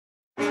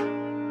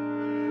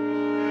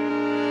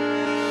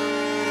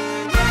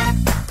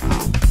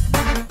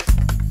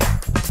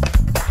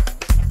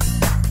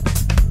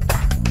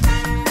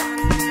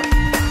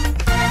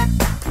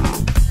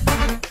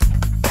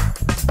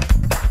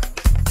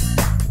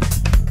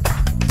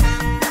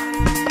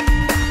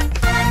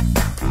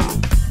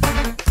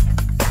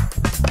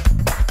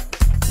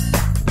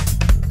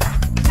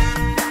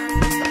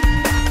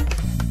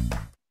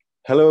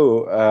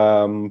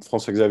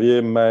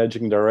François-Xavier,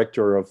 Managing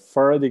Director of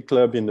Faraday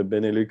Club in the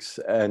Benelux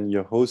and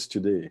your host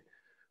today.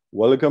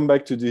 Welcome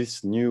back to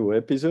this new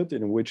episode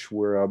in which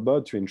we're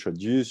about to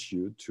introduce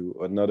you to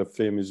another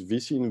famous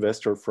VC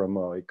investor from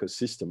our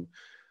ecosystem.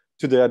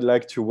 Today, I'd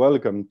like to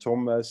welcome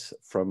Thomas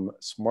from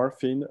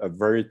Smartfin, a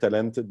very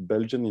talented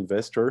Belgian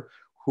investor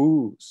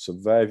who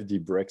survived the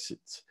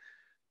Brexit.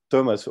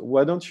 Thomas,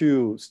 why don't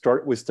you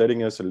start with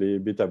telling us a little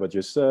bit about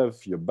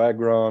yourself, your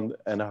background,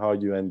 and how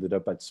you ended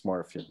up at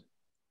Smartfin?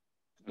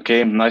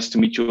 Okay, nice to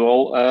meet you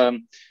all.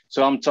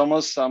 So I'm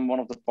Thomas. I'm one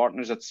of the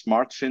partners at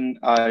Smartfin.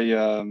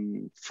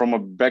 From a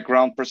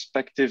background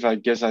perspective, I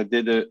guess I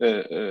did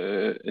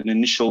an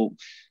initial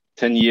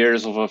 10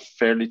 years of a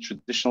fairly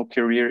traditional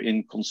career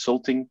in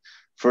consulting.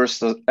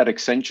 First at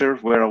Accenture,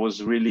 where I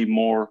was really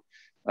more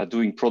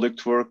doing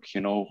product work,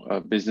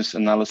 business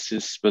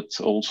analysis, but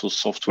also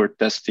software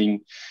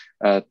testing,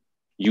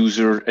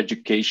 user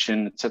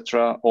education,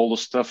 etc. All the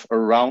stuff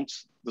around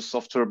the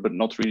software, but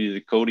not really the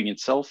coding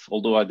itself,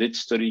 although I did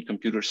study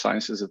computer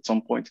sciences at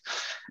some point.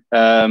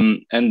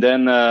 And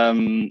then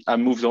I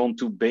moved on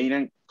to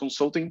Bain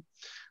Consulting,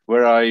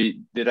 where I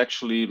did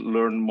actually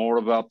learn more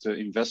about the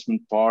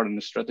investment part and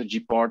the strategy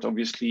part,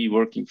 obviously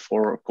working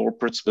for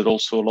corporates, but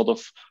also a lot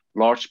of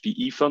large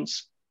PE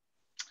funds.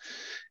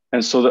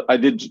 And so I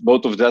did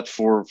both of that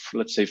for,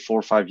 let's say, 4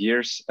 or 5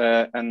 years.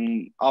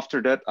 And after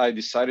that, I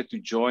decided to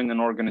join an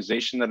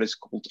organization that is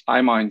called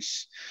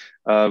iMinds,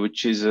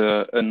 which is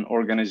an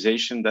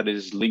organization that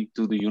is linked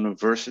to the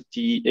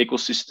university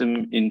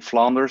ecosystem in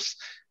Flanders.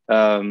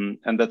 And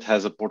that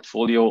has a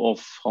portfolio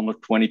of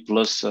 120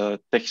 plus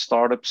tech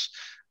startups.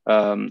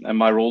 And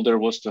my role there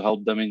was to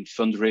help them in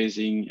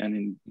fundraising and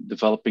in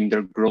developing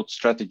their growth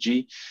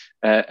strategy,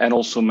 and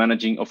also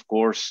managing, of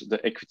course,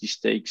 the equity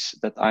stakes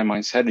that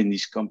iMinds had in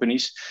these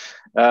companies.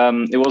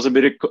 It was a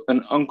bit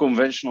an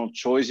unconventional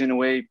choice in a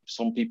way.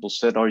 Some people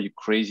said, "Are you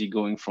crazy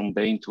going from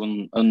Bain to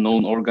an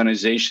unknown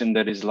organization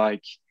that is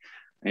like,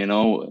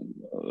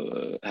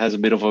 has a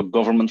bit of a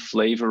government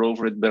flavor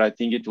over it?" But I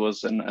think it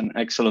was an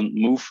excellent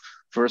move.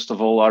 First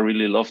of all, I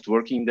really loved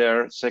working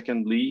there.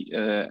 Secondly,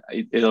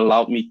 it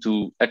allowed me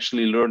to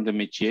actually learn the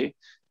métier,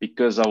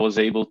 because I was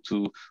able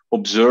to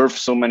observe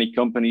so many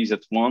companies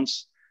at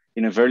once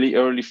in a very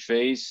early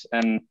phase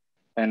and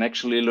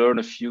actually learn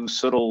a few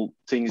subtle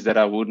things that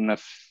I wouldn't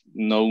have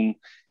known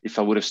if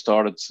I would have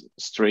started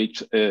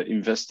straight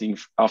investing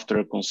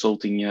after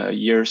consulting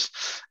years.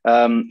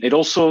 It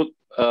also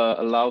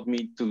allowed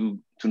me to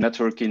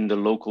network in the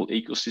local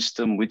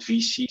ecosystem with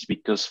VCs,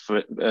 because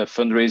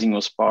fundraising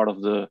was part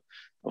of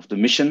the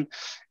mission,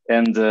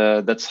 and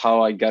that's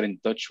how I got in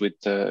touch with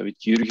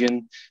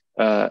Jürgen.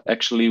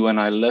 Actually, when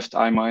I left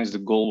iMinds, the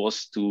goal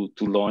was to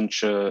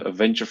launch a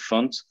venture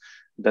fund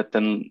that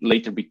then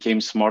later became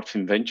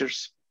Smartfin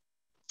Ventures.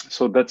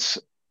 So that's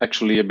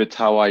actually a bit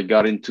how I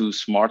got into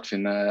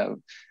Smartfin.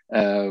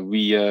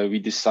 We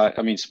decided,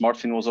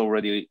 Smartfin was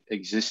already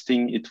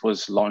existing. It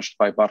was launched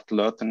by Bart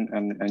Luiten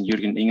and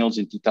Jürgen Ingels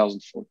in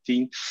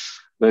 2014.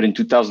 But in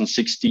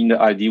 2016, the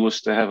idea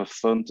was to have a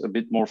fund a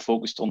bit more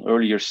focused on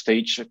earlier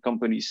stage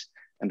companies.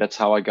 And that's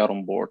how I got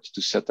on board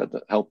to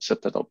help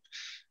set that up.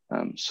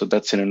 So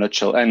that's in a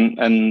nutshell.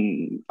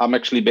 And I'm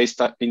actually based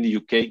in the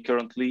UK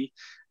currently.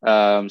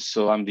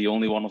 So I'm the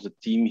only one of the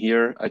team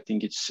here. I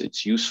think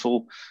it's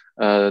useful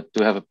to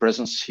have a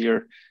presence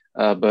here.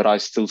 But I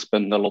still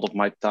spend a lot of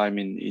my time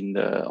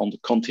on the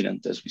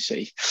continent, as we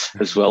say,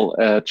 as well,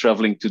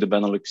 traveling to the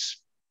Benelux.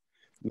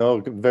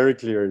 No, very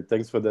clear.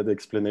 Thanks for that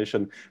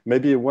explanation.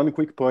 Maybe one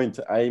quick point.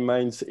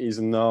 iMinds is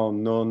now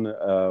known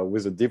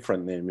with a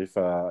different name, if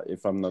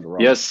I'm not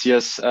wrong. Yes.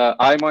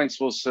 iMinds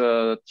was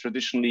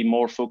traditionally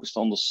more focused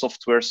on the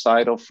software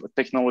side of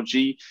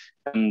technology,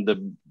 and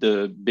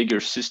the bigger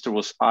sister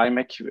was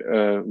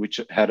IMEC, which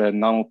had a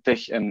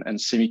nanotech and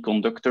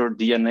semiconductor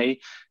DNA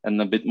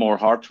and a bit more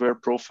hardware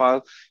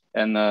profile.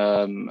 And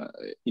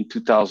in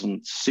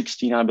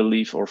 2016, I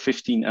believe, or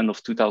 15, end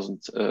of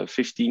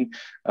 2015,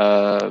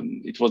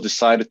 it was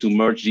decided to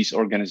merge these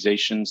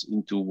organizations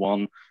into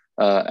one.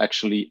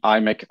 Actually,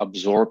 IMEC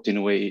absorbed in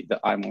a way the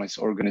iMinds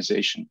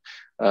organization.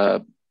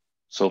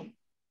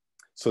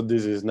 So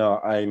this is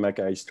now iMEC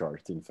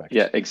iStart, in fact.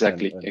 Yeah,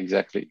 exactly.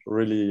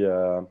 Really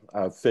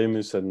a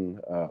famous and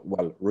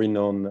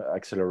renowned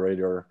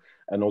accelerator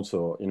and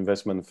also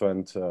investment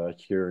fund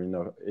here in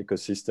our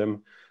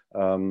ecosystem.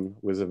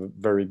 Was a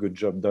very good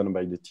job done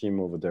by the team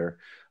over there.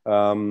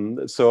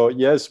 So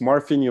yes,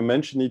 Smartfin, you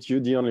mentioned it, you're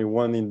the only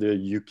one in the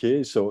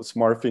UK. So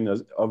Smartfin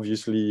is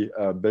obviously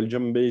a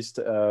Belgium-based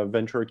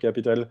venture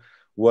capital,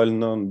 well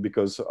known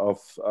because of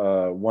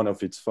one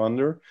of its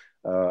founder,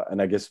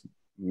 and I guess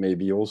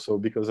maybe also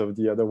because of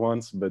the other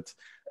ones, but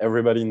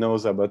everybody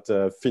knows about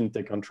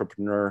fintech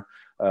entrepreneur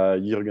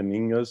Jürgen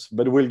Ingels,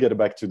 but we'll get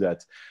back to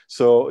that.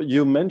 So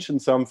you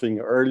mentioned something,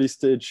 early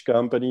stage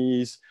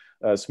companies,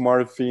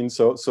 Smartfin.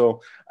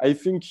 So I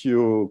think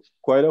you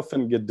quite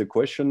often get the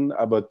question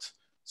about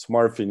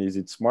Smartfin. Is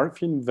it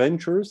Smartfin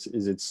Ventures?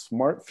 Is it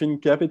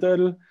Smartfin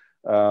Capital?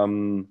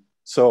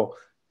 So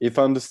if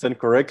I understand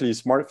correctly,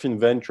 Smartfin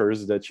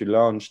Ventures that you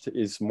launched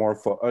is more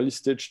for early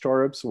stage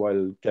startups,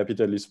 while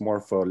Capital is more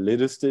for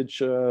later stage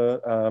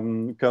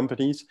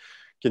companies.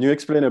 Can you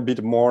explain a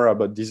bit more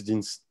about this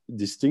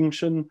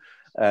distinction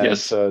and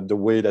Yes. the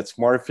way that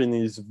Smartfin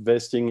is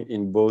investing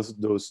in both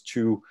those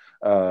two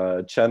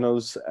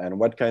channels, and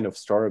what kind of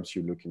startups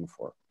you're looking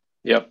for?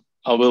 Yeah,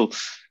 I will.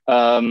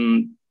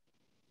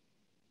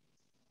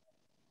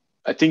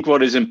 I think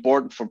what is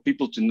important for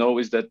people to know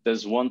is that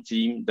there's one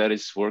team that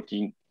is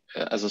working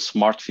as a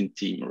Smartfin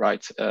team,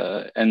 right?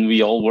 And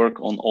we all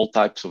work on all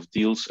types of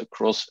deals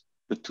across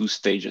the two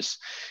stages.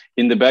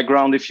 In the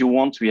background, if you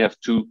want, we have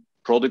two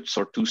products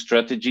or two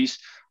strategies.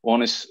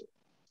 One is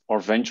our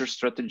venture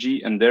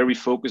strategy, and there we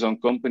focus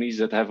on companies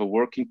that have a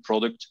working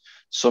product,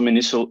 some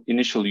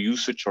initial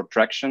usage or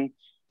traction,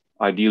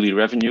 ideally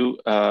revenue,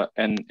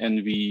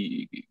 and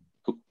we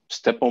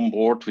step on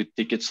board with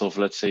tickets of,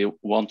 let's say,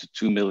 1 to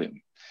 2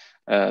 million.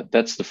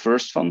 That's the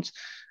first fund.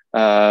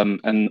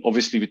 And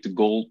obviously with the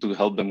goal to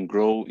help them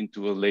grow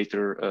into a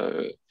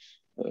later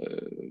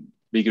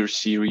bigger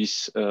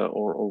series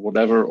or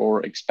whatever,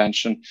 or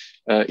expansion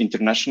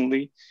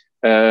internationally.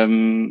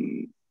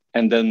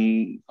 And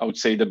then I would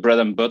say the bread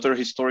and butter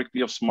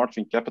historically of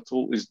Smartfin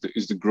Capital is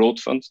the growth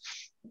fund,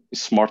 is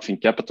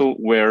Smartfin Capital,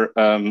 where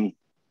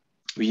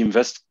we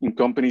invest in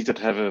companies that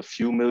have a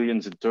few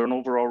millions in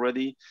turnover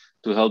already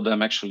to help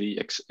them actually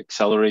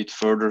accelerate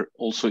further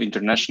also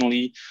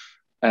internationally,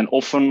 and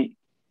often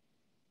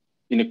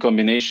in a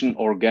combination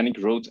organic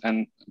growth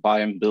and buy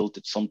and build.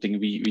 It's something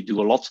we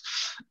do a lot.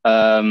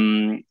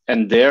 And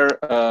there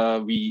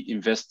we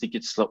invest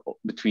tickets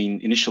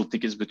initial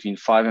tickets between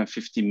 5 and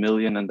 50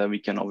 million, and then we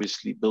can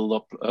obviously build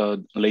up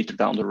later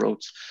down the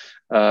road.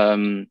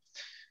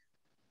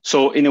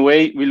 So in a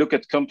way, we look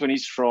at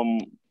companies from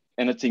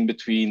anything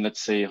between,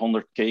 let's say,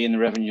 100K in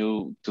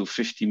revenue to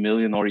 50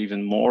 million or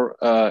even more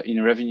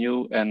in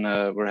revenue. And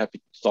we're happy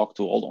to talk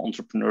to all the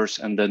entrepreneurs,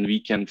 and then we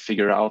can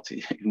figure out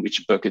in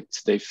which bucket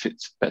they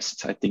fit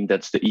best. I think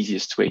that's the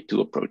easiest way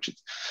to approach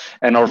it.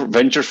 And our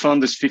venture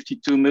fund is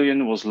 52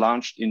 million, was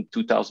launched in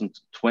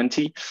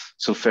 2020,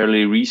 so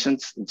fairly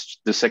recent. It's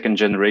the second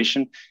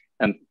generation.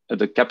 And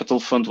the capital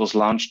fund was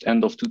launched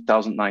end of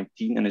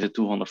 2019 and is a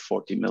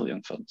 240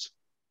 million fund.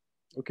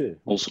 Okay.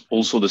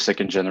 Also the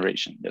second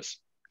generation, yes.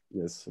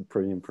 Yes,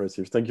 pretty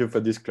impressive. Thank you for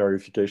this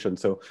clarification.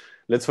 So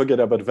let's forget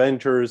about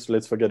ventures,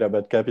 let's forget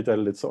about capital,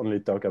 let's only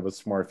talk about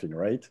Smartfin,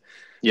 right?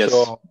 Yes.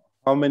 So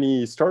how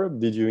many startups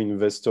did you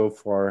invest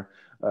for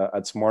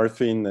at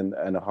Smartfin,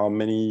 and how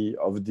many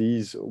of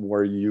these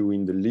were you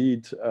in the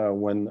lead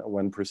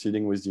when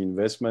proceeding with the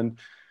investment?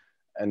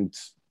 And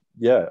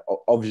yeah,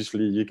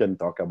 obviously you can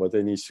talk about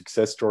any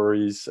success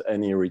stories,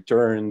 any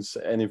returns,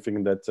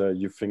 anything that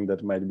you think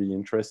that might be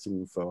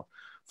interesting for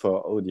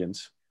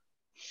audience.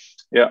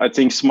 Yeah, I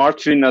think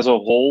Smartfin as a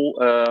whole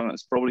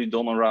has probably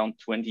done around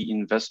 20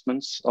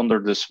 investments under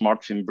the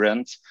Smartfin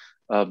brand.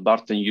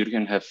 Bart and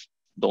Jürgen have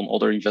done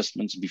other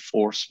investments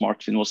before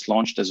Smartfin was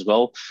launched as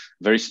well.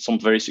 Some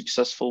very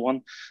successful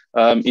one.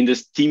 In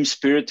this team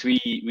spirit,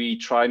 we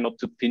try not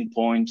to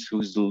pinpoint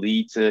who's the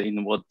lead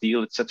in what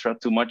deal, etc.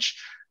 too much.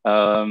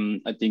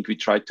 I think we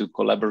try to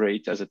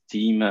collaborate as a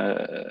team,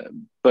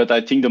 but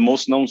I think the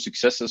most known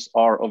successes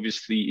are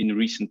obviously in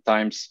recent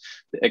times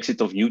the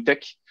exit of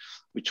NewTech,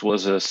 which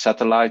was a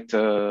satellite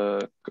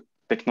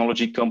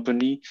technology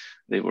company.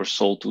 They were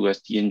sold to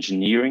ST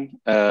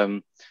Engineering.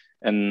 And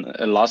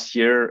last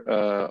year,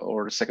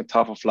 or the second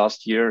half of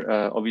last year,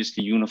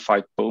 obviously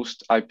Unified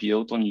Post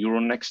IPO'd on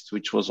Euronext,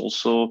 which was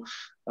also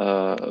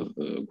a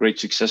great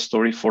success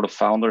story for the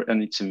founder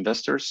and its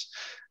investors.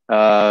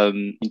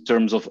 In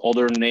terms of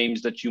other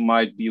names that you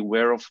might be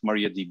aware of,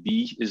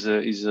 MariaDB is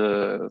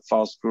a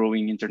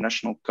fast-growing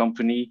international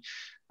company.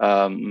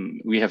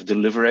 We have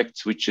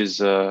DeliverAct, which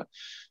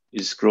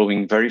is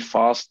growing very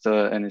fast,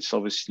 and it's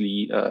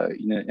obviously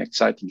in an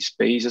exciting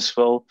space as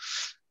well.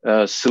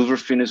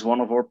 Silverfin is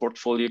one of our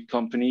portfolio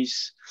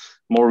companies.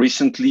 More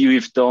recently,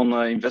 we've done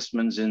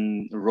investments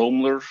in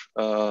Roamler,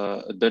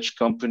 a Dutch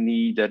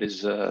company that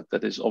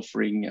is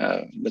offering,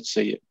 let's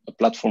say, a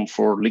platform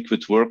for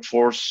liquid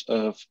workforce,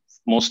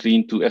 mostly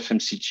into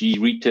FMCG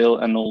retail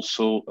and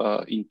also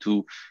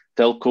into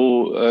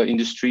telco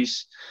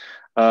industries.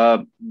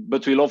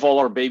 But we love all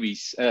our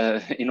babies,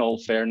 in all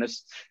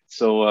fairness.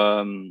 So,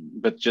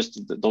 but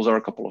just those are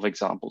a couple of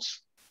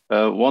examples.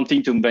 One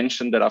thing to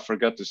mention that I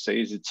forgot to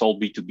say is it's all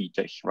B2B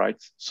tech,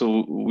 right?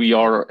 So we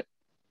are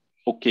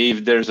okay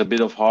if there's a bit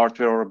of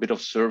hardware or a bit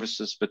of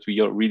services, but we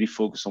are really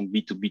focused on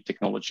B2B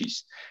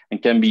technologies,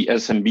 and can be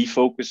SMB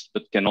focused,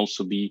 but can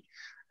also be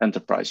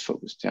enterprise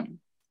focused. Yeah.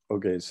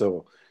 Okay,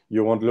 so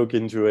you won't look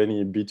into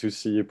any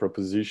B2C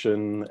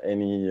proposition,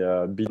 any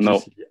B2C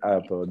No.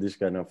 app, or this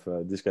kind of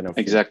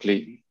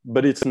exactly thing.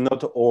 But it's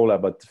not all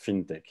about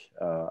fintech.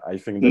 I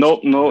think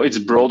that's no, it's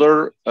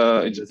broader.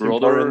 It's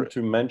broader. Important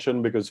to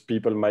mention, because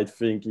people might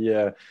think,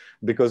 yeah,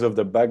 because of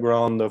the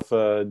background of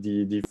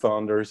the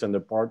founders and the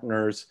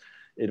partners,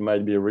 it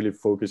might be really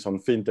focused on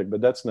fintech,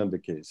 but that's not the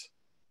case.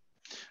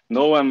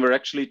 No, and we're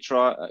actually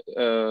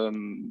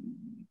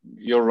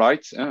you're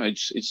right.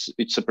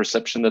 It's a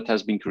perception that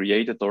has been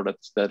created or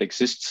that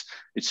exists.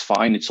 It's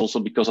fine. It's also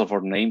because of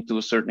our name to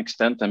a certain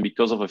extent, and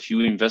because of a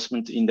few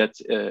investment in that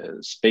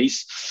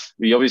space.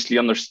 We obviously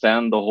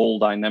understand the whole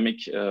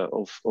dynamic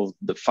of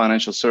the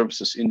financial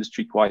services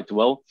industry quite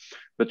well,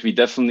 but we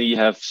definitely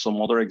have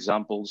some other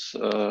examples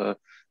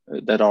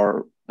that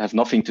have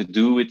nothing to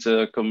do with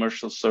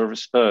commercial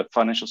service,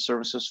 financial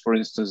services. For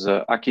instance,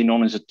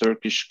 Akinon is a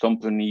Turkish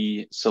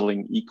company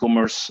selling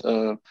e-commerce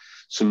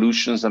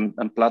solutions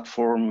and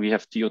platform. We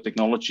have Theo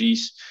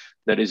Technologies,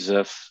 that is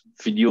a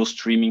video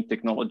streaming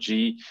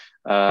technology.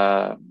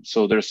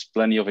 So there's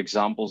plenty of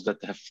examples that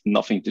have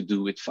nothing to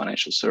do with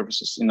financial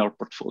services in our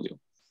portfolio.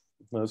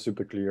 No,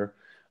 super clear.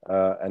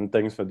 And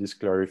thanks for this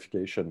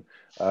clarification.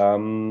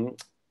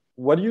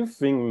 What do you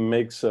think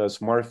makes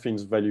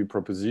Smartfin's value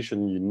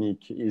proposition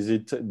unique? Is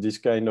it this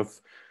kind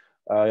of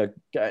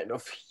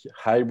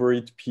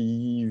hybrid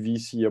PE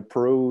VC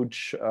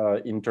approach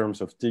in terms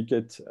of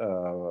ticket,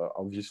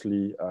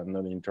 obviously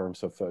not in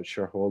terms of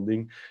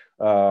shareholding,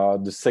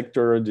 the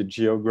sector, the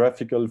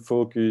geographical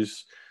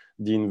focus,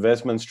 the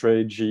investment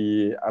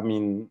strategy? I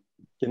mean,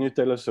 can you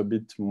tell us a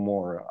bit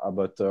more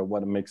about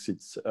what makes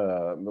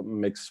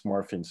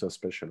Smartfin so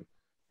special?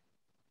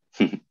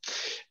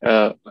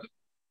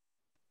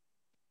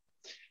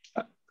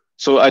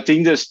 So I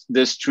think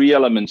there's three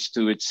elements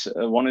to it.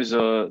 One is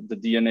the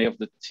DNA of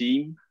the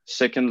team.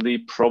 Secondly,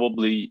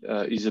 probably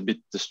is a bit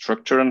the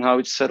structure and how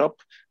it's set up,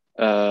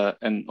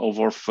 and of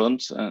our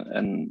funds.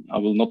 And I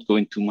will not go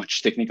into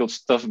much technical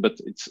stuff, but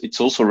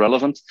it's also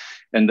relevant.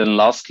 And then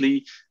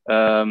lastly,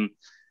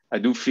 I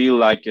do feel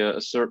like a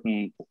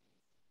certain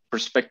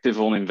perspective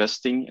on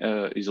investing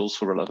is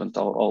also relevant.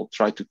 I'll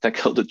try to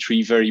tackle the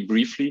three very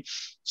briefly.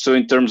 So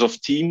in terms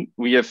of team,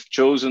 we have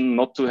chosen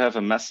not to have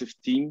a massive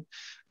team.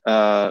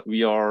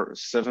 We are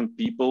 7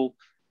 people,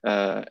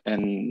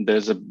 and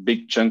there's a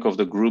big chunk of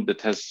the group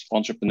that has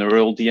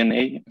entrepreneurial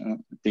DNA.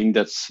 I think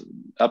that's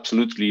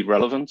absolutely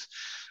relevant,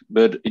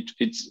 but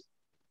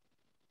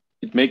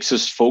it makes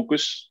us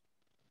focus.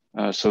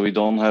 So we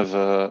don't have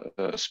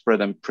a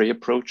spread and pray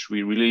approach.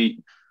 We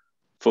really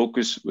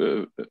focus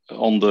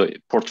on the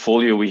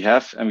portfolio we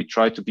have, and we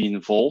try to be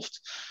involved.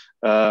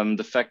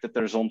 The fact that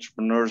there's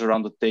entrepreneurs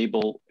around the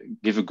table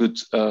give a good,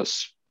 I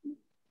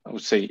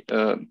would say,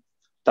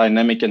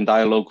 dynamic and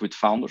dialogue with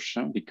founders,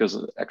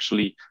 because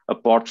actually,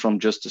 apart from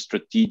just the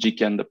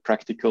strategic and the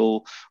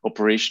practical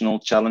operational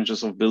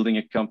challenges of building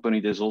a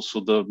company, there's also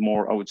the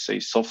more, I would say,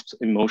 soft,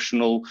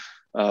 emotional,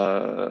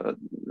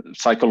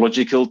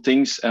 psychological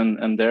things.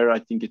 And there, I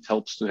think it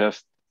helps to have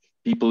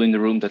people in the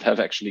room that have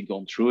actually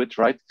gone through it,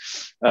 right?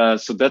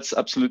 So that's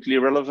absolutely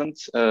relevant.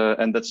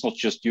 And that's not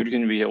just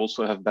Jürgen. We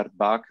also have Bert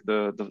Baak,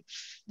 the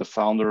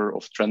founder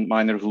of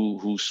Trendminer,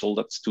 who sold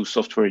that to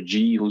Software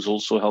G, who's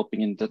also helping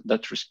in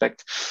that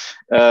respect.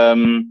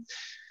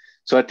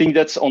 So I think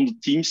that's on the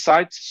team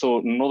side.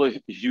 So not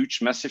a huge,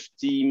 massive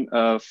team,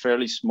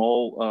 fairly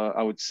small,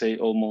 I would say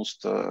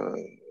almost,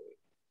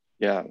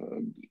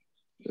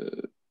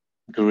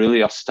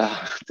 guerrilla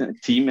style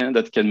team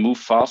that can move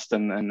fast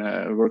and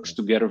works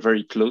together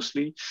very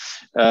closely.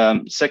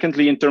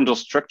 Secondly, in terms of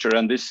structure,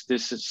 and this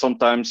is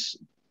sometimes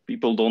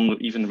people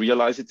don't even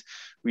realize it,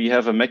 we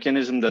have a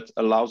mechanism that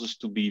allows us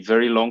to be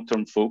very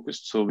long-term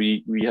focused. So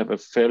we have a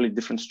fairly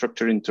different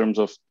structure in terms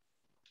of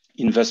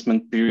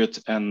investment period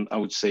and I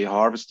would say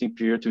harvesting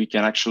period. We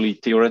can actually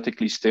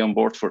theoretically stay on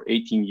board for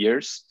 18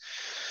 years,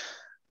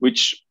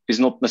 which is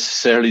not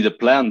necessarily the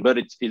plan, but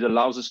it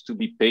allows us to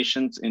be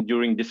patient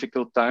during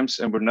difficult times,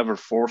 and we're never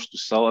forced to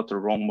sell at the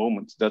wrong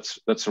moment.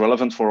 That's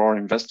relevant for our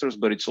investors,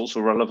 but it's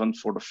also relevant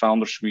for the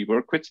founders we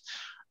work with.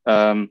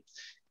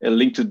 A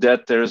link to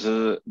that, there's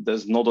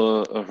not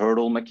a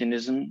hurdle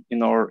mechanism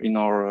in our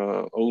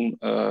own,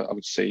 I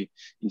would say,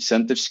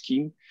 incentive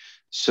scheme.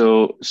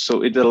 So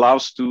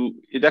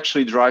it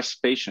actually drives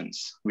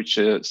patience, which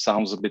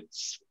sounds a bit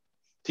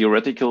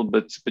theoretical,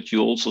 but you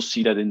also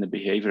see that in the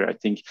behavior. I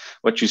think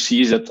what you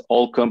see is that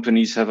all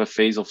companies have a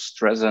phase of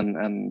stress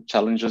and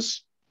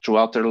challenges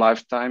throughout their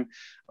lifetime.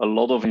 A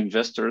lot of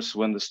investors,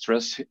 when the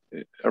stress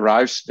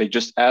arrives, they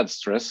just add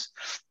stress.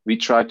 We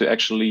try to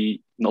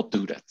actually not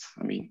do that.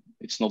 I mean,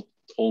 it's not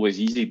always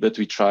easy, but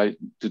we try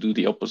to do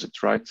the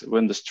opposite, right?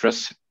 When the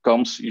stress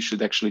comes, you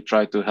should actually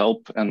try to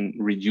help and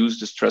reduce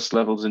the stress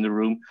levels in the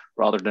room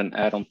rather than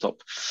add on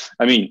top.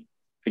 I mean,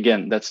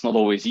 again, that's not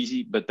always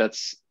easy, but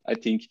that's, I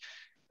think,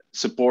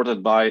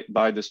 supported by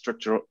the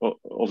structure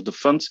of the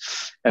funds.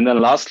 And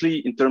then lastly,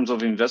 in terms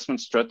of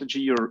investment strategy,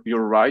 you're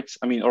right.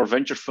 I mean, our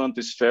venture fund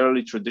is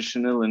fairly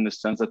traditional in the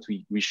sense that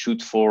we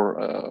shoot for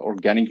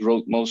organic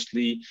growth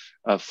mostly,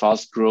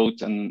 fast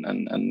growth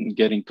and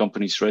getting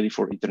companies ready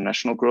for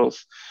international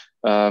growth.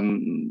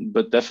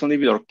 But definitely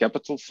with our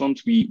capital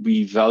fund,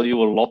 we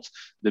value a lot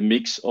the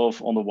mix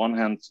of, on the one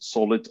hand,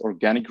 solid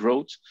organic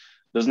growth.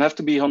 Doesn't have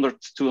to be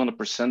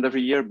 200%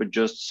 every year, but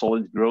just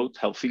solid growth,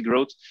 healthy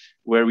growth,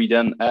 where we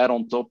then add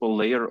on top a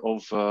layer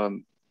of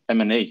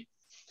M&A.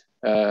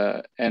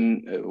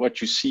 And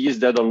what you see is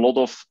that a lot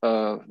of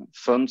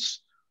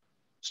funds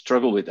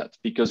struggle with that,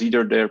 because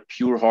either they're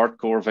pure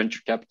hardcore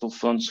venture capital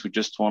funds who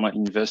just want to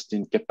invest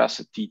in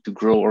capacity to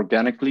grow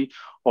organically,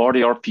 or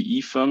they are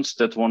PE funds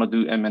that want to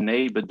do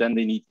M&A, but then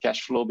they need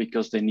cash flow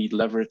because they need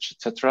leverage,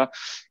 etc.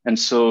 And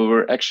so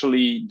we're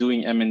actually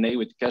doing M&A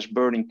with cash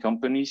burning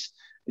companies.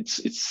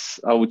 It's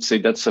I would say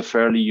that's a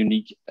fairly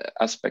unique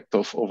aspect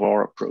of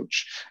our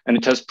approach, and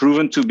it has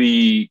proven to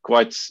be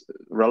quite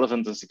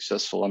relevant and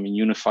successful. I mean,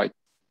 Unified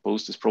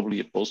Post is probably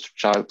a poster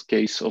child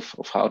case of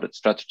how that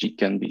strategy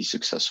can be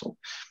successful.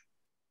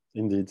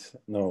 Indeed.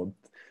 No,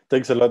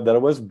 thanks a lot.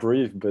 That was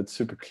brief but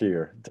super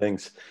clear.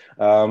 Thanks.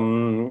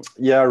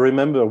 Yeah, I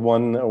remember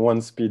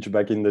one speech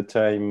back in the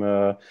time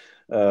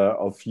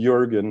of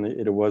Jürgen.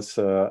 It was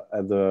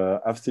at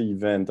the after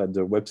event at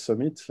the Web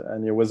Summit,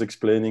 and he was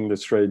explaining the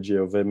strategy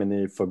of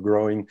M&A for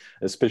growing,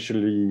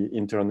 especially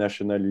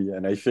internationally.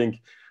 And I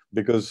think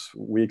because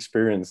we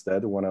experienced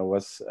that when I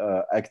was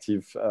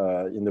active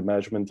in the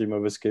management team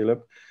of a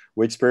scale-up,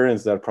 we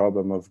experienced that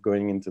problem of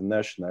going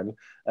international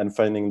and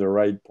finding the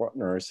right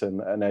partners.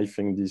 And I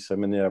think this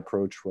M&A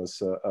approach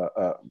was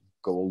a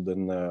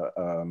golden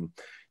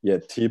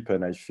tip.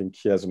 And I think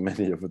he has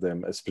many of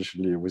them,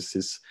 especially with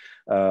his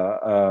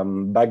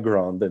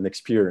background and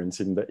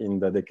experience in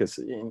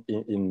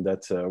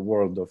that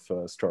world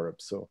of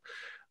startups. So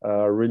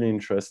really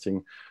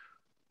interesting.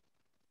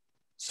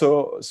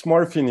 So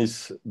Smartfin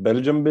is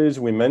Belgium-based.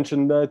 We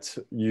mentioned that.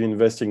 You're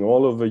investing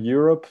all over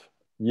Europe,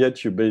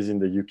 yet you're based in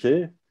the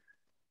UK.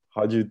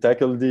 How do you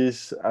tackle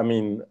this? I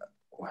mean,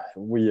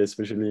 we,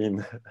 especially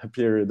in a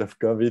period of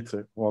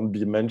COVID, won't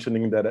be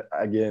mentioning that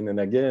again and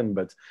again,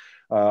 but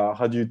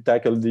how do you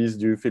tackle this?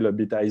 Do you feel a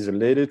bit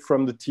isolated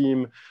from the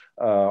team,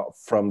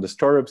 from the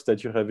startups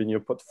that you have in your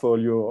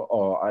portfolio,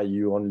 or are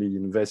you only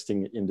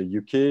investing in the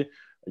UK?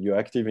 Are you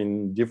active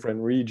in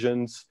different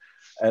regions?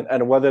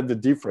 And what are the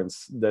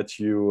difference that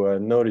you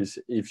notice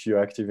if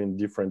you're active in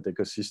different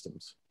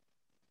ecosystems?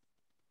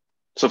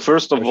 So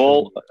first of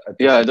all,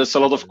 yeah, there's a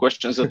lot of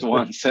questions at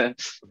once. I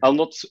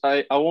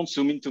won't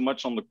zoom in too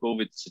much on the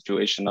COVID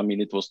situation. I mean,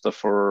 it was tough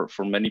for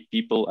many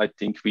people. I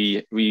think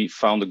we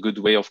found a good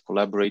way of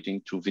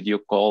collaborating through video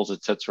calls,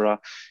 etc.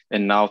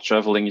 And now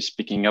traveling is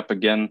picking up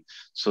again,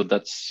 so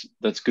that's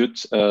good.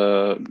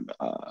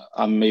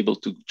 I'm able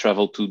to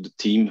travel to the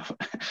team,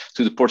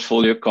 to the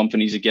portfolio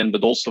companies again,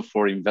 but also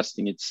for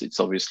investing, it's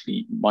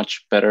obviously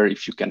much better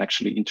if you can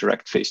actually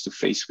interact face to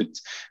face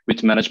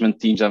with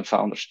management teams and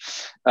founders.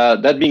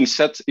 That being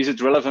said, is it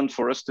relevant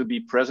for us to be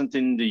present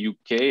in the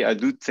UK? I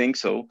do think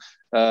so.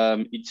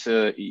 It's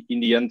in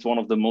the end one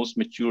of the most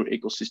mature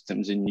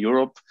ecosystems in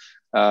Europe.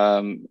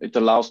 It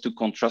allows to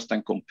contrast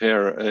and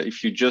compare.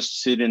 If you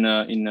just sit in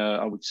a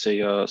I would say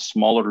a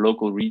smaller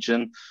local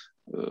region,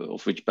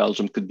 of which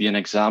Belgium could be an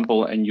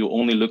example, and you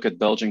only look at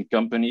Belgian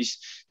companies,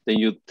 then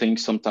you think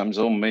sometimes,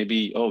 oh,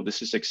 maybe, oh,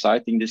 this is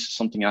exciting. This is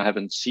something I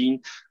haven't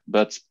seen.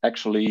 But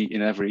actually,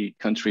 in every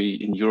country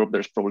in Europe,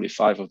 there's probably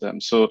 5 of them.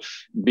 So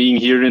being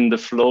here in the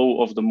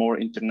flow of the more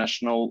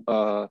international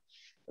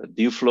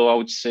deal flow, I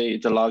would say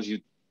it allows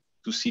you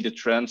to see the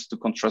trends, to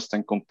contrast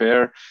and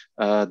compare.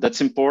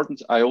 That's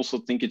important. I also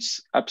think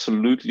it's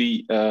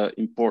absolutely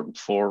important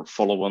for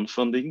follow-on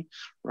funding,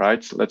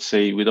 right? Let's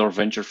say with our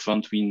venture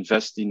fund, we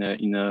invest in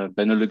a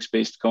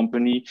Benelux-based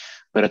company,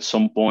 but at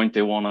some point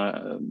they want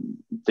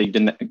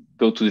to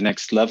go to the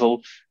next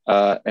level,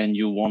 and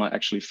you want to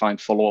actually find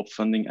follow-up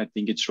funding. I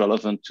think it's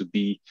relevant to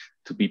be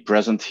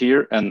present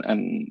here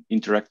and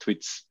interact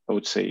with, I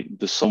would say,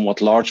 the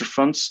somewhat larger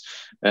funds,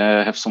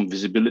 have some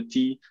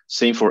visibility.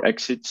 Same for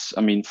exits.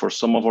 I mean, for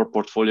some of our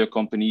portfolio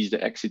companies,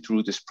 the exit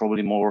route is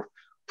probably more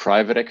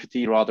private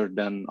equity rather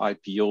than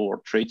IPO or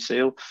trade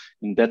sale.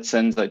 In that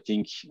sense, I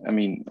think, I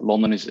mean,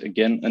 London is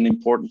again an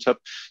important hub.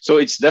 So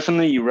it's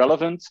definitely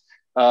relevant.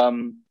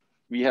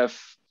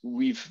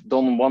 We've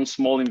done one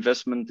small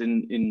investment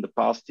in the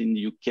past in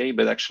the UK,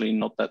 but actually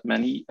not that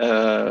many.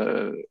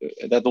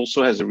 That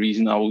also has a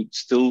reason. I would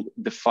still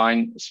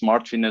define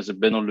Smartfin as a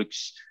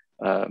Benelux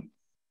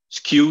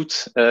skewed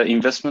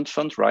investment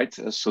fund, right?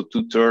 So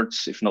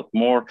 2/3, if not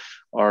more,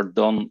 are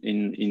done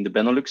in the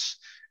Benelux.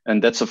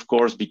 And that's, of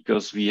course,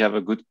 because we have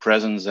a good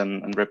presence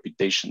and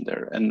reputation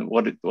there. And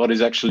what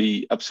is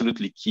actually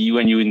absolutely key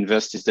when you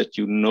invest is that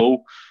you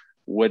know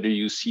whether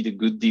you see the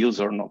good deals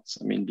or not.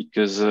 I mean,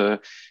 because,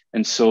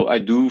 and so I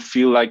do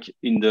feel like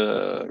in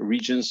the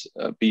regions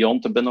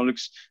beyond the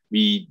Benelux,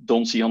 we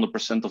don't see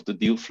 100% of the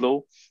deal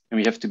flow, and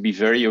we have to be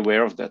very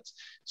aware of that.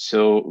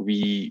 So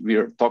we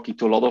are talking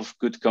to a lot of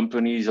good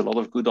companies, a lot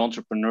of good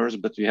entrepreneurs,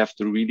 but we have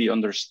to really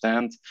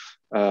understand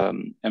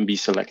and be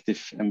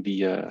selective and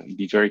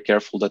be very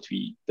careful that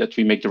we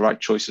make the right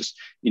choices.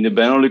 In the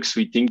Benelux,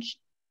 we think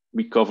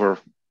we cover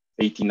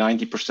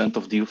 80-90%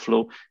 of deal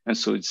flow, and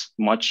so it's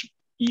much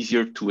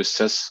easier to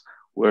assess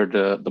where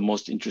the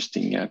most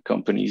interesting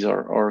companies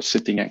are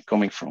sitting and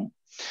coming from.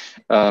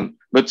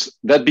 But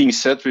that being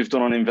said, we've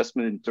done an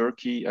investment in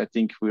Turkey. I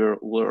think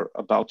we're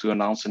about to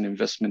announce an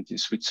investment in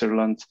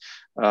Switzerland.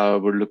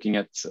 We're looking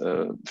at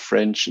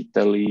French,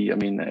 Italy, I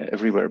mean,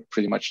 everywhere,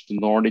 pretty much the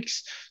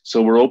Nordics.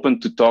 So we're open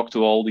to talk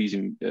to all these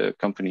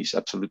companies,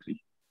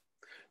 absolutely.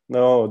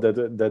 No,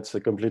 that's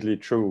completely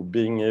true.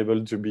 Being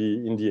able to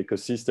be in the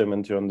ecosystem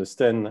and to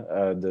understand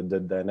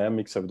the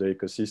dynamics of the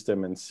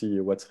ecosystem and see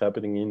what's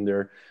happening in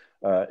there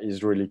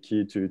is really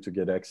key to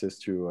get access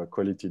to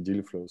quality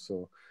deal flow.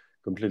 So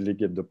completely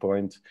get the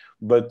point.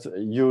 But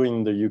you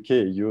in the UK,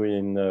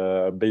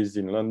 you based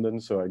in London,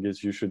 so I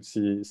guess you should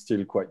see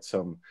still quite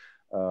some.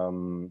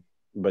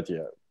 But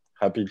yeah,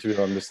 happy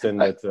to understand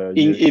that.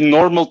 In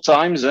normal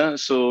times,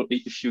 so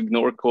if you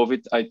ignore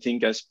COVID, I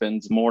think I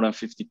spend more than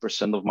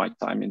 50% of my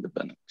time in the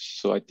Benelux.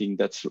 So I think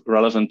that's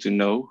relevant to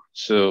know.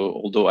 So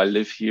although I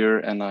live here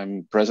and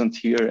I'm present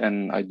here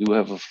and I do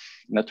have a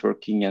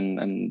networking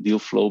and deal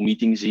flow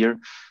meetings here,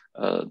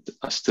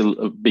 still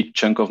a big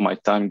chunk of my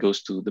time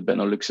goes to the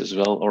Benelux as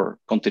well, or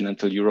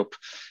continental Europe.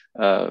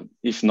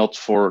 If not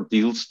for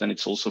deals, then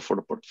it's also for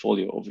the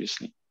portfolio,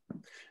 obviously.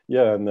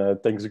 Yeah, and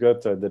thanks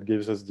God that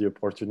gives us the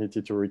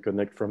opportunity to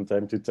reconnect from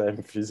time to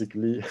time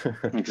physically.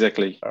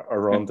 Exactly.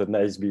 Around a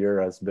nice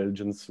beer, as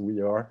Belgians we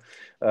are.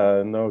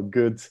 No,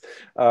 good.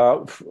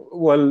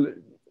 Well,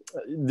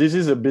 this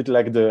is a bit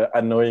like the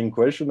annoying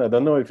question. I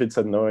don't know if it's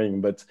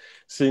annoying, but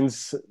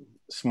since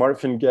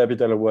Smartfin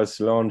Capital was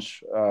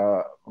launched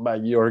by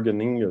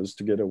Jürgen Ingels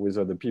together with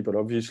other people,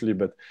 obviously,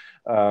 but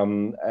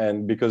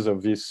and because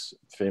of his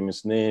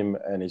famous name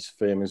and his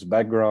famous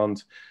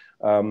background,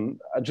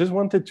 I just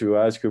wanted to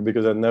ask you,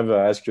 because I never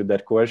asked you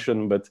that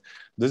question, but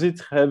does it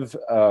have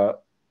a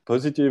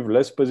positive,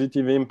 less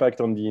positive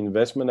impact on the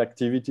investment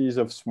activities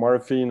of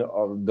Smartfin,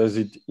 or does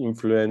it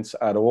influence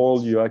at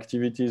all your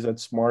activities at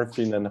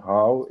Smartfin, and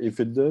how, if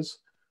it does?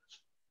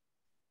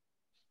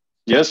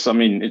 Yes, I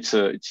mean, it's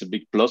a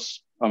big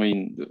plus. I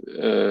mean,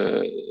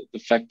 the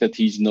fact that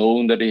he's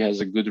known, that he has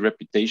a good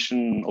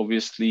reputation,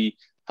 obviously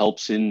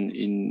helps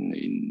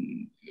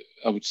in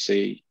I would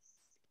say,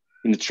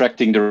 in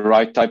attracting the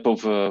right type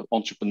of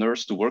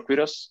entrepreneurs to work with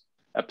us.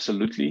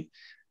 Absolutely.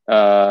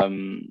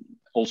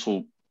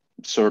 Also,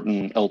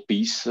 certain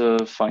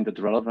LPs find it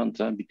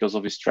relevant because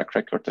of his track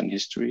record and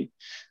history.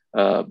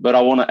 But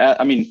I want to add,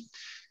 I mean,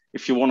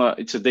 if you want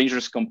to, it's a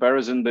dangerous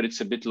comparison, but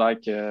it's a bit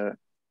like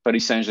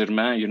Paris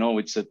Saint-Germain, you know,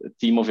 it's a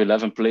team of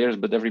 11 players,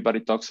 but everybody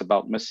talks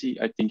about Messi.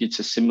 I think it's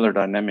a similar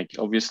dynamic.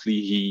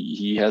 Obviously,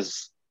 he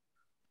has,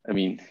 I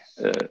mean,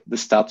 the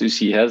status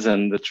he has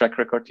and the track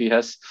record he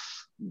has,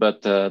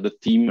 but the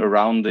team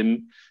around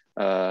him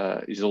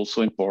is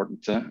also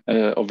important,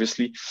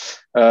 obviously.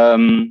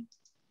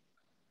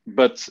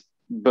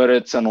 But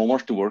it's an honor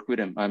to work with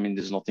him. I mean,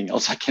 there's nothing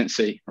else I can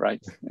say,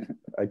 right?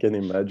 I can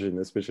imagine,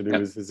 especially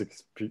with his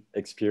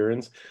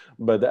experience.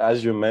 But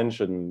as you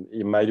mentioned,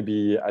 it might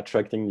be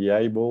attracting the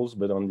eyeballs,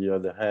 but on the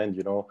other hand,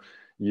 you know,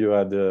 you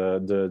are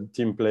the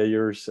team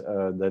players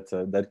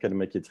that can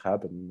make it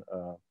happen.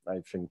 I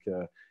think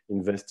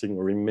investing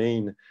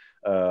remain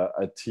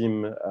a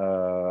team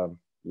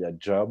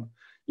job,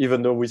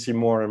 even though we see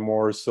more and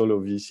more solo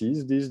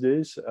VCs these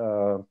days.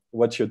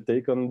 What's your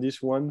take on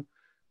this one?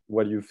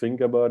 What do you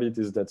think about it?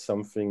 Is that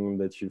something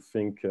that you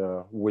think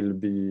will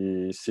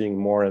be seeing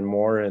more and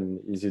more, and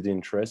is it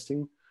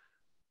interesting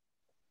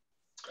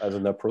as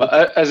an approach?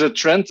 As a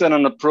trend and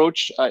an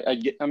approach,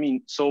 I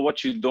mean, so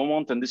what you don't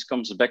want, and this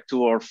comes back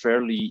to our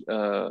fairly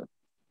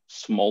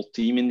small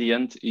team in the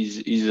end,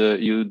 is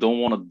you don't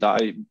want to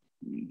die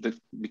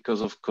because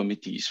of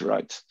committees,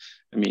 right?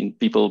 I mean,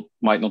 people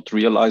might not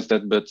realize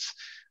that, but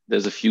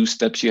there's a few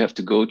steps you have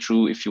to go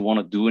through if you want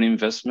to do an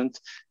investment.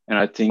 And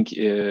I think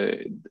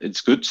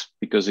it's good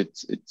because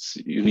it's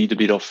you need a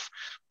bit of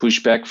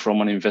pushback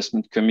from an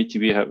investment committee.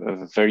 We have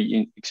a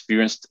very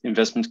experienced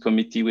investment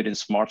committee within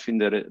Smartfin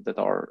that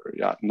are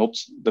not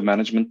the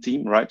management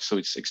team, right? So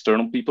it's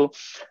external people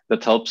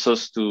that helps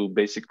us to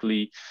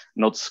basically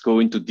not go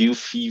into deal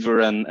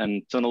fever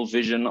and tunnel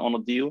vision on a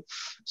deal.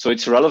 So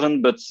it's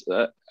relevant, but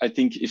I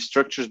think if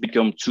structures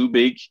become too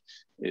big,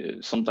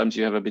 sometimes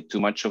you have a bit too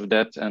much of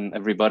that and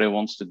everybody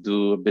wants to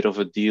do a bit of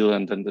a deal,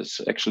 and then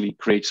this actually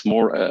creates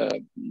more I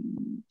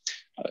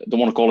don't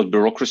want to call it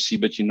bureaucracy,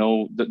 but you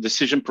know, the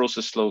decision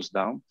process slows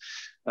down.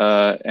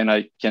 And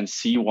I can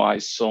see why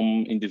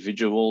some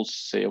individuals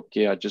say,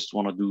 okay, I just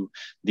want to do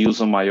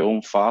deals on my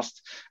own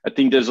fast. I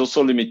think there's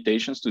also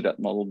limitations to that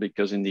model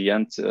because in the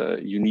end,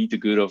 you need a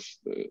good of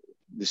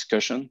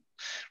discussion,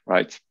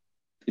 right?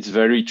 It's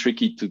very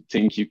tricky to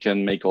think you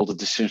can make all the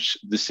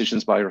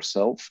decisions by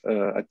yourself.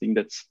 I think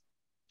that's,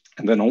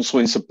 and then also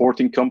in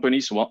supporting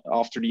companies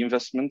after the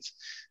investment,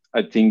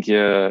 I think,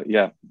 the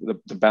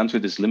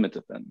bandwidth is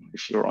limited then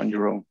if you're on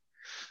your own.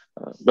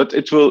 But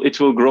it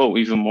will grow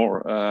even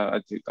more.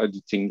 I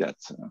do think that.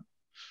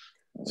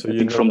 So you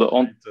think from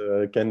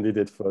the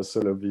candidate for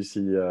solo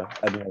VC?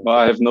 Well,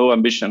 I have no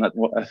ambition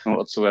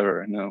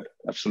whatsoever. No,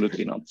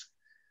 absolutely not.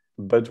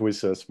 But with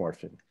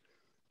Smartfin.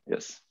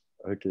 Yes.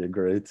 Okay,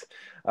 great.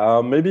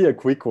 Maybe a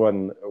quick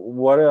one.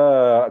 What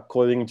are,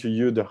 according to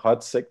you, the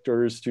hot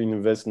sectors to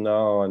invest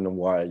now, and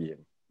why?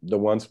 The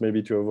ones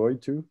maybe to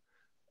avoid too,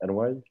 and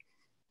why?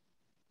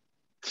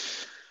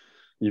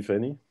 If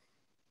any?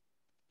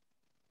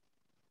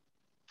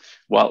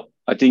 Well,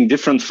 I think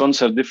different funds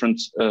have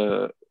different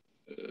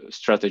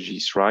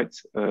strategies, right?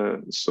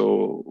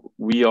 So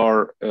we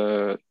are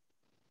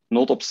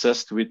not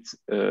obsessed with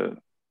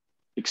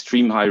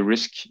extreme high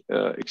risk,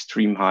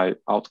 extreme high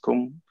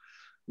outcome.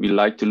 We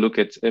like to look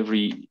at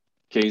every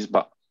case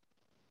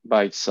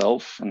by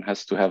itself and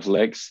has to have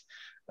legs,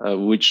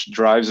 which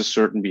drives a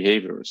certain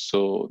behavior.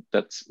 So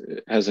that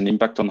has an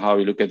impact on how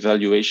we look at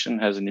valuation,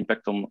 has an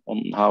impact on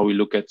how we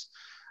look at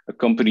a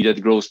company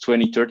that grows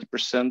 20,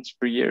 30%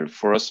 per year.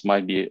 For us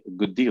might be a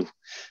good deal.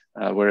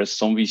 Whereas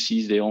some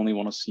VCs, they only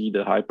want to see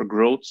the hyper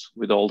growth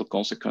with all the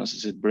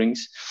consequences it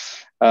brings.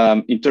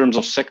 In terms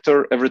of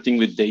sector, everything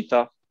with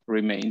data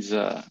remains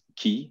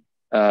key.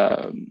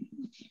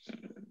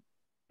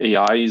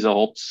 AI is a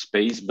hot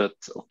space, but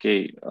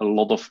okay, a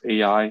lot of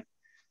AI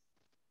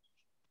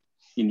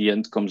in the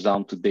end comes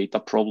down to data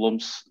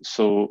problems.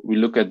 So we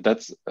look at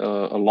that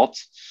a lot.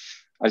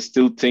 I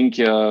still think,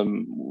 I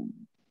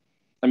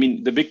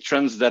mean, the big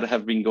trends that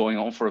have been going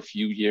on for a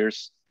few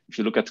years, if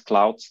you look at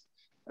cloud,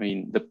 I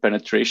mean, the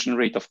penetration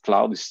rate of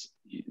cloud is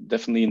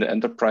definitely in the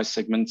enterprise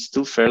segment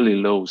still fairly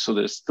low. So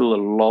there's still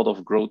a lot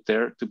of growth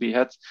there to be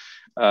had.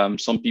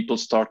 Some people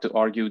start to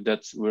argue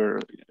that we're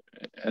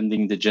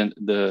ending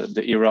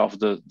the era of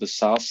the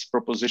SaaS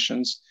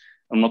propositions.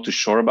 I'm not too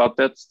sure about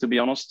that, to be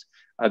honest.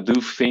 I do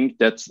think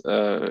that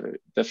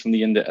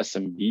definitely in the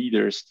SMB,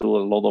 there's still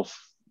a lot of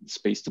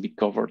space to be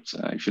covered.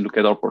 If you look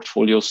at our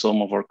portfolio,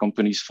 some of our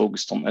companies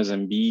focused on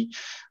SMB,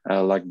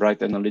 like Bright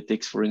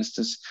Analytics, for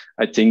instance.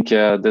 I think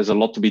there's a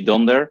lot to be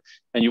done there,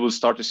 and you will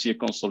start to see a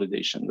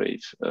consolidation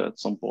wave at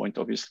some point,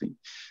 obviously.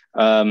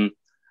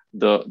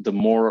 The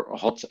more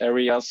hot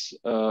areas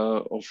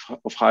of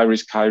high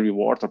risk, high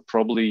reward are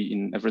probably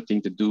in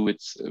everything to do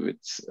with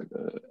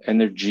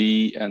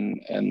energy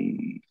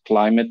and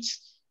climate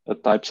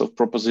types of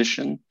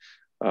proposition.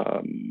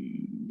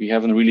 We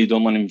haven't really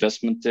done an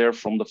investment there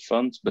from the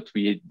fund, but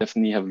we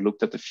definitely have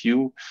looked at a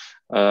few.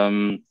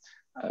 I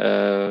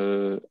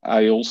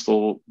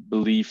also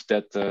believe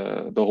that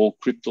the whole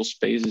crypto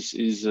space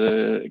is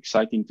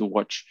exciting to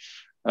watch.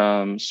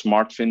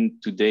 Smartfin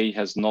today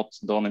has not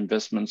done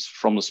investments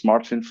from the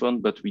Smartfin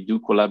fund, but we do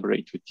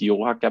collaborate with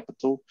Yoha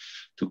Capital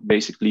to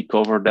basically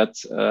cover that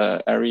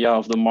area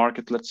of the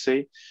market, let's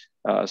say.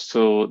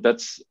 So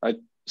that's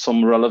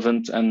some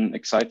relevant and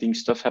exciting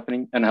stuff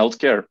happening. And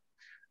healthcare.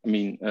 I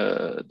mean,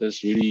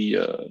 there's really,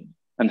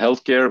 and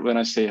healthcare, when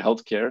I say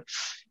healthcare,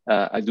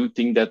 I do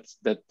think that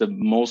the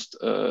most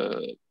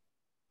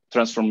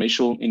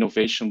transformational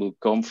innovation will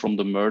come from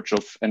the merge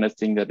of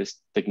anything that is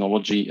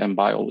technology and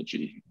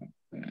biology.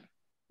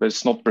 But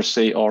it's not per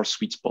se our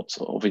sweet spot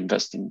of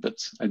investing, but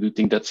I do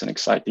think that's an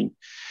exciting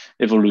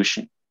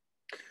evolution.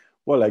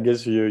 Well, I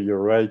guess you're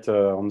right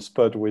on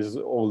spot with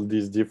all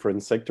these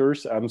different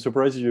sectors. I'm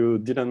surprised you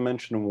didn't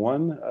mention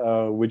one,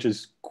 which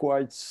is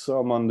quite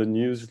some on the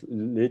news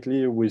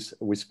lately with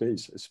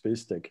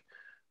space tech.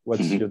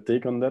 What's your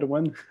take on that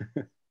one?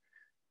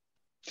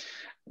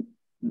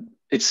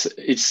 It's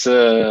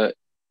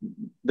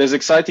there's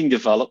exciting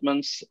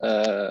developments.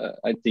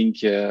 I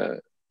think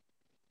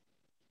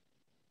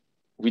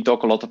we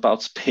talk a lot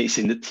about space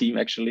in the team.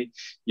 Actually,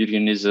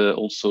 Jurgen is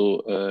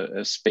also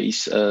a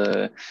space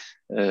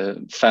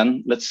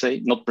fan, let's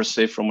say, not per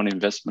se from an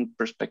investment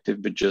perspective,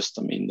 but just,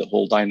 I mean, the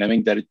whole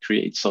dynamic that it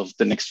creates of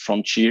the next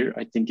frontier,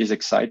 I think is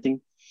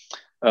exciting.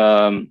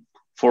 For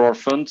our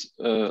fund,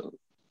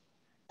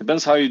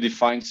 depends how you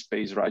define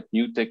space, right?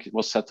 New tech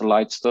was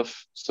satellite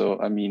stuff. So,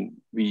 I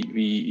mean,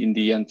 we in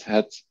the end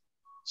had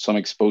some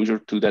exposure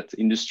to that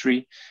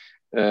industry.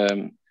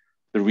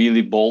 The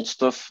really bold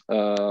stuff,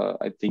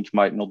 I think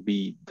might not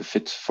be the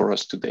fit for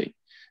us today.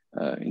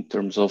 In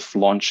terms of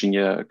launching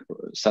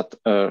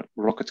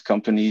rocket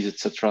companies,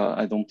 etc.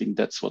 I don't think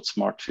that's what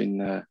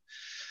Smartfin,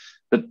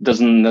 that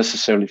doesn't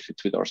necessarily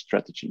fit with our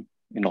strategy,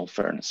 in all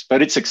fairness,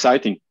 but it's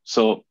exciting.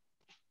 So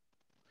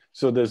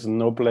there's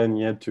no plan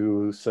yet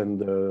to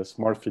send the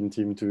Smartfin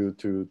team to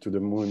the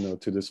moon or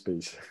to the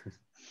space?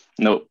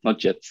 No,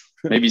 not yet.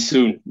 Maybe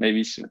soon,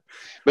 maybe soon.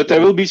 But there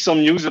will be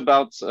some news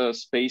about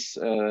space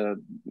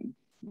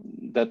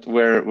that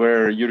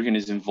where Jurgen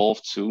is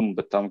involved soon,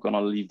 but I'm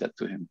gonna leave that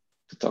to him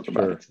to talk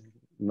about it.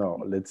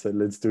 No, let's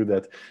do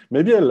that.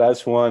 Maybe a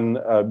last one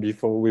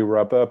before we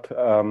wrap up.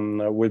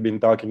 We've been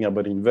talking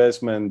about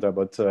investment,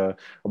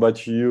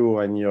 about you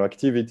and your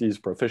activities,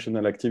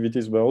 professional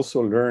activities, but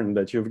also learn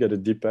that you've got a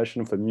deep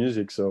passion for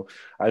music. So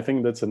I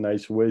think that's a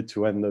nice way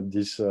to end up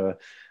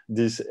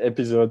this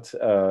episode.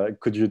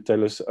 Could you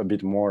tell us a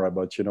bit more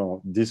about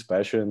this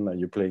passion? Are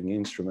you playing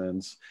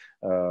instruments?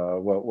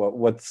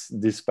 What's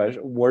this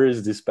passion? Where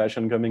is this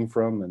passion coming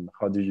from, and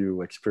how do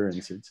you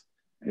experience it?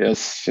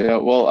 Yes, yeah.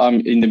 Well,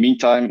 in the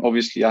meantime,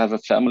 obviously, I have a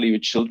family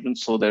with children,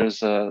 so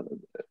there's a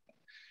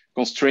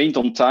constraint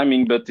on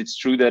timing. But it's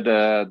true that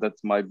that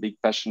my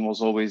big passion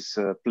was always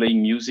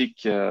playing music,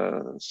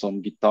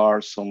 some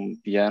guitar,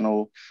 some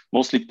piano,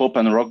 mostly pop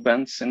and rock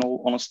bands. In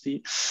all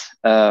honesty,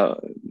 I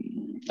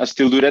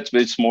still do that,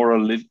 but it's more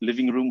a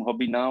living room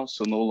hobby now,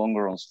 so no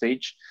longer on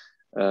stage.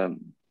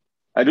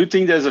 I do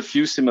think there's a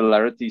few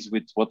similarities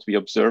with what we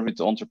observe with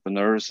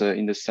entrepreneurs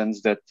in the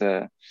sense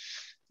that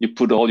you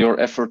put all your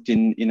effort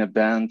in a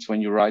band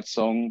when you write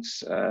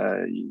songs.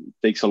 It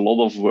takes a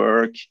lot of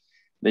work.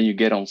 Then you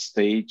get on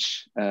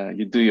stage,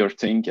 you do your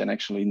thing, and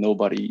actually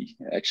nobody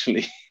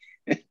actually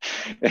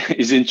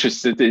is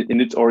interested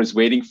in it or is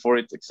waiting for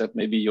it, except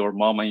maybe your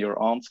mom and your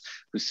aunt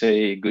who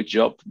say good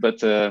job. But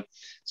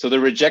so the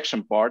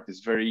rejection part is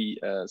very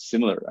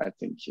similar. I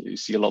think you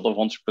see a lot of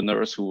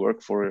entrepreneurs who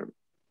work for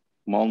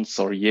months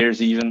or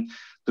years even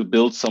to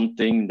build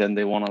something, then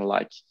they want to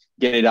like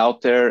get it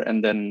out there,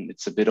 and then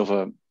it's a bit of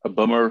a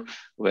bummer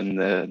when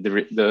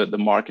the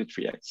market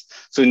reacts.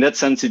 So in that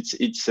sense,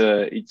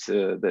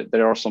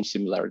 there are some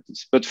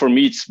similarities. But for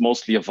me, it's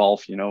mostly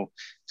evolve, you know,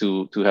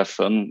 to have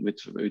fun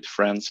with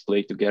friends,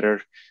 play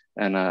together,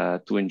 and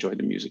to enjoy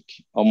the music.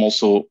 I'm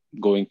also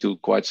going to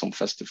quite some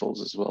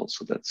festivals as well,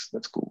 so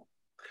that's cool.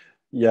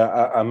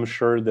 Yeah, I'm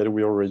sure that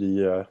we already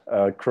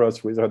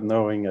crossed without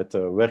knowing at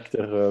a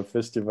Werchter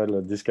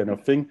festival, this kind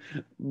of thing.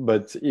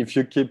 But if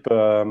you keep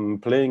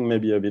playing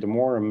maybe a bit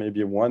more, and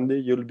maybe one day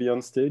you'll be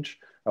on stage.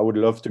 I would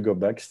love to go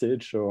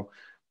backstage. So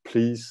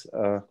please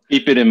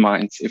keep it in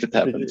mind if it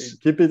happens.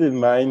 Keep it in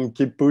mind,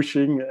 keep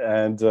pushing,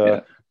 and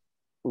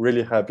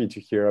really happy to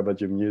hear about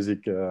your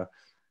music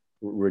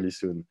really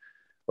soon.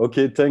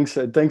 Okay, thanks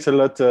a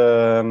lot,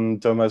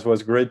 Thomas. It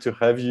was great to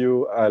have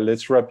you.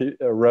 Let's wrap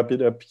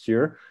it up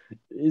here.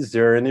 Is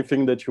there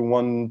anything that you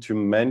want to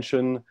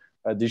mention,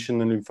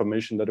 additional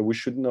information that we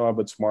should know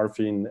about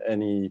Smartfin?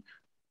 Any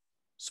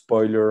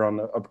spoiler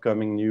on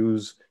upcoming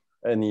news?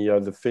 Any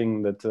other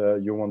thing that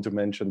you want to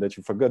mention that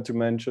you forgot to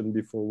mention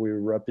before we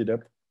wrap it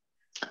up?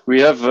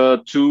 We have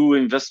 2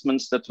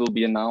 investments that will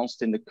be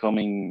announced in the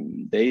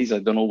coming days. I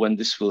don't know when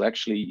this will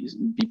actually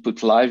be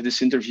put live,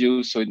 this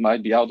interview, so it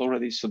might be out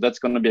already. So that's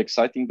going to be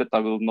exciting, but I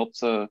will not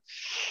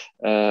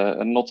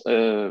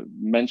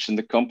mention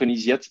the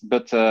companies yet.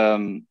 But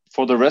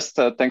for the rest,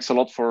 thanks a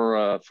lot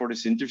for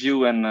this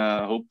interview, and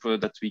hope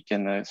that we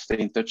can stay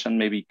in touch and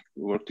maybe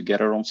work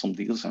together on some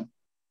deals.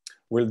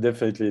 We'll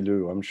definitely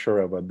do. I'm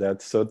sure about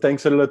that. So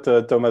thanks a lot,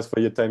 Thomas, for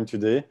your time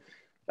today,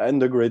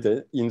 and the great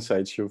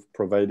insights you've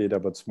provided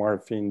about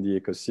Smartfin, the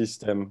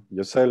ecosystem,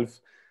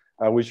 yourself.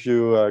 I wish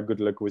you good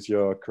luck with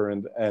your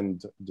current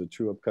and the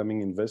 2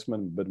 upcoming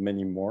investments, but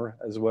many more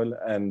as well.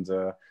 And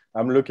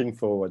I'm looking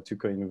forward to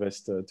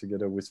co-invest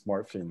together with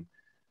Smartfin.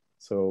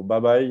 So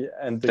bye-bye.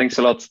 And thanks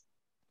a lot.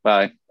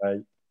 Bye.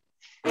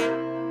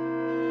 Bye.